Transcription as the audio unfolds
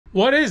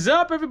What is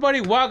up,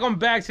 everybody? Welcome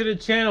back to the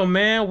channel,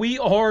 man. We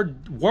are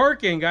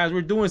working, guys.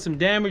 We're doing some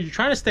damage. You're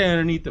trying to stay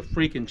underneath the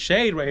freaking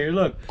shade right here.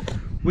 Look,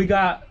 we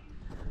got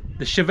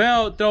the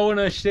Chevelle throwing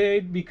us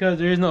shade because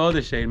there is no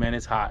other shade, man.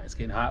 It's hot. It's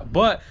getting hot.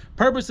 But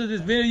purpose of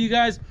this video, you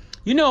guys,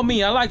 you know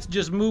me. I like to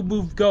just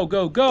move, go,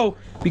 go, go.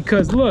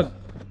 Because look,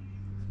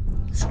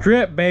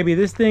 strip, baby.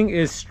 This thing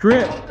is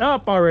stripped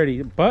up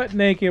already. Butt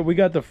naked. We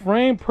got the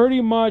frame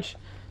pretty much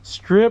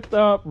stripped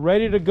up,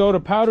 ready to go to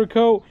powder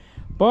coat.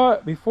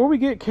 But before we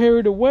get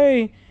carried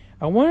away,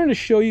 I wanted to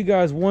show you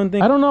guys one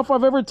thing. I don't know if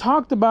I've ever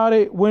talked about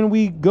it when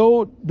we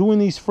go doing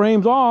these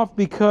frames off,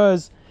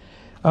 because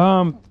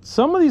some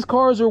of these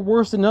cars are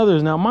worse than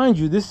others. Now, mind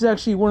you, this is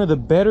actually one of the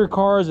better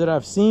cars that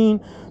I've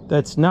seen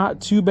that's not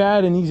too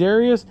bad in these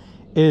areas.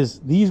 Is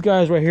these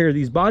guys right here,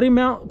 these body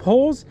mount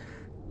holes.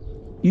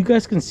 You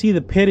guys can see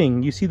the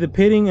pitting. You see the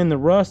pitting and the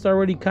rust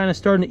already kind of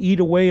starting to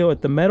eat away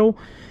at the metal.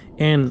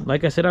 And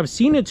like I said, I've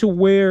seen it to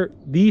where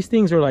these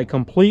things are like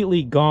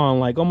completely gone,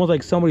 like almost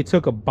like somebody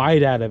took a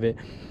bite out of it.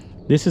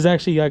 This is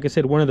actually, like I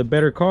said, one of the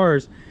better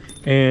cars,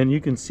 and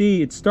you can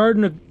see it's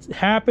starting to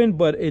happen,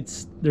 but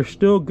there's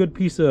still a good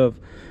piece of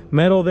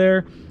metal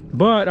there.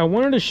 But I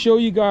wanted to show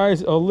you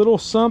guys a little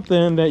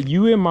something that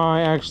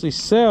UMI actually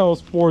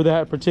sells for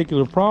that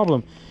particular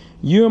problem.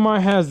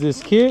 UMI has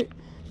this kit.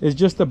 It's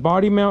just a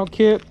body mount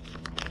kit,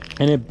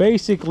 and it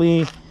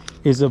basically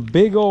is a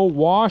big old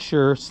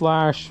washer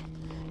slash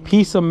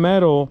piece of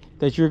metal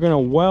that you're going to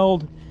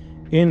weld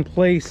in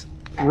place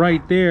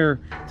right there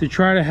to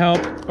try to help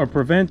or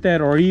prevent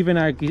that, or even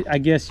I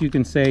guess you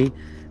can say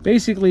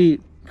basically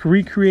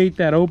recreate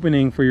that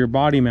opening for your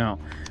body mount.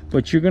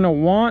 But you're going to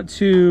want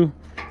to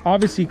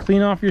obviously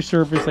clean off your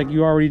surface like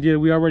you already did.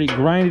 We already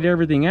grinded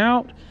everything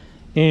out,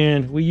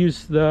 and we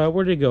used the,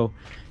 where did it go?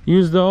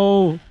 Use the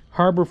old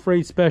Harbor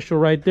Freight special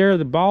right there,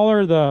 the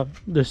baller,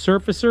 the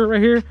surfacer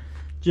right here,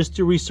 just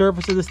to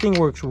resurface it. This thing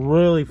works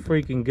really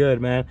freaking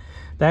good, man.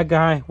 That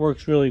guy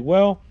works really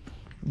well.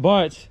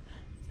 But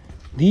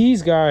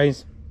these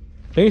guys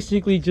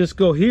basically just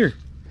go here.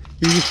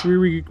 You're just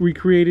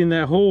recreating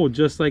that hole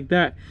just like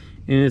that,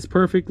 and it's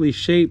perfectly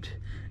shaped.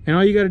 And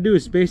all you got to do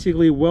is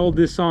basically weld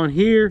this on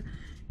here,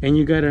 and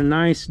you got a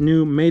nice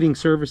new mating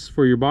surface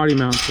for your body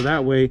mount. So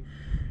that way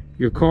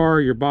your car,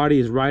 your body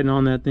is riding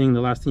on that thing.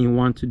 The last thing you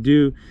want to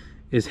do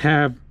is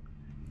have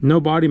no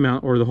body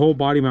mount, or the whole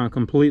body mount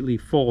completely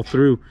fall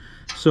through.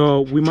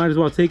 So we might as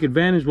well take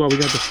advantage while we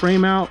got the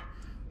frame out.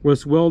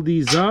 Let's weld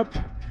these up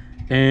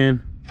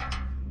and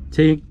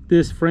take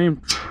this frame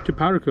to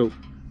powder coat.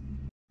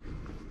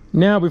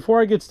 Now,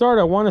 before I get started,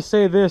 I want to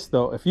say this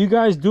though: if you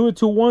guys do it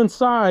to one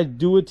side,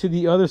 do it to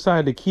the other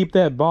side to keep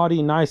that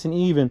body nice and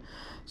even.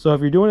 So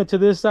if you're doing it to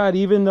this side,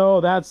 even though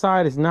that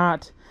side is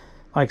not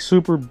like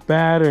super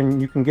bad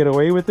and you can get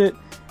away with it,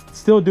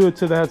 still do it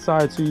to that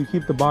side so you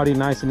keep the body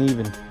nice and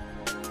even.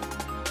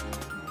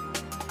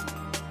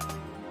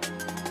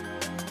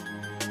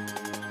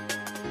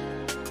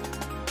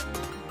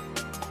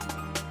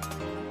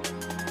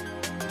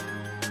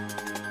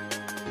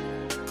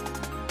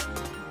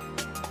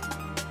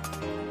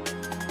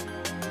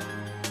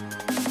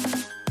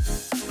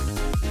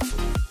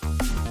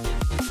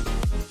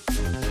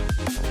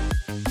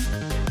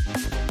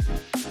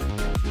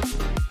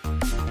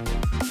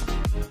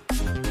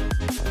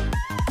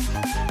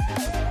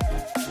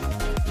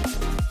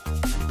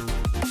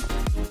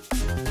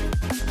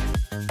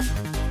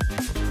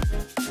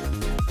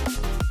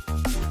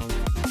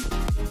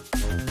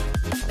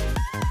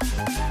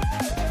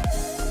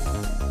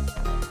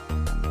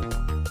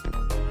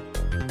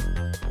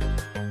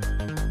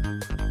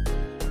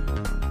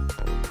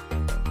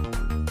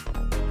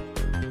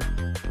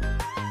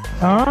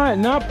 All right,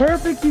 not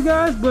perfect, you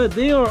guys, but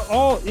they are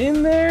all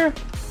in there.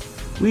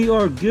 We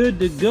are good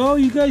to go.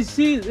 You guys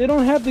see, they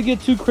don't have to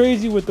get too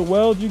crazy with the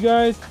weld, you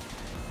guys.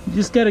 You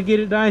just got to get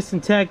it nice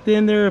and tacked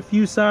in there, a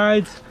few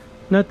sides,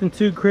 nothing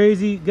too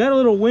crazy. Got a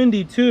little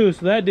windy too,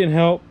 so that didn't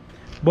help.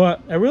 But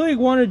I really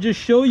want to just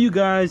show you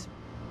guys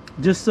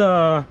just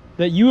that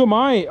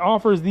UMI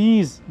offers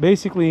these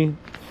basically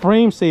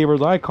frame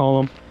savers, I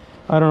call them.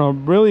 I don't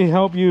know, really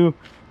help you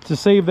to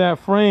save that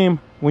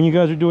frame when you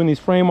guys are doing these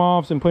frame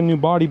offs and putting new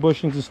body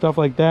bushings and stuff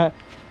like that.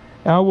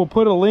 I will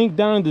put a link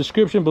down in the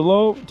description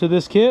below to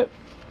this kit.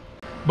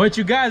 But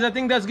you guys, I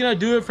think that's gonna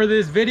do it for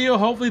this video.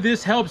 Hopefully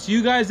this helps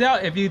you guys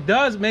out. If it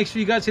does, make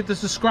sure you guys hit the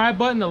subscribe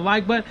button, the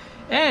like button,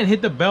 and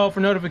hit the bell for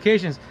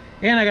notifications.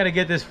 And I gotta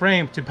get this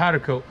frame to powder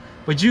coat.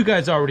 But you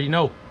guys already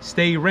know,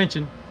 stay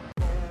wrenching.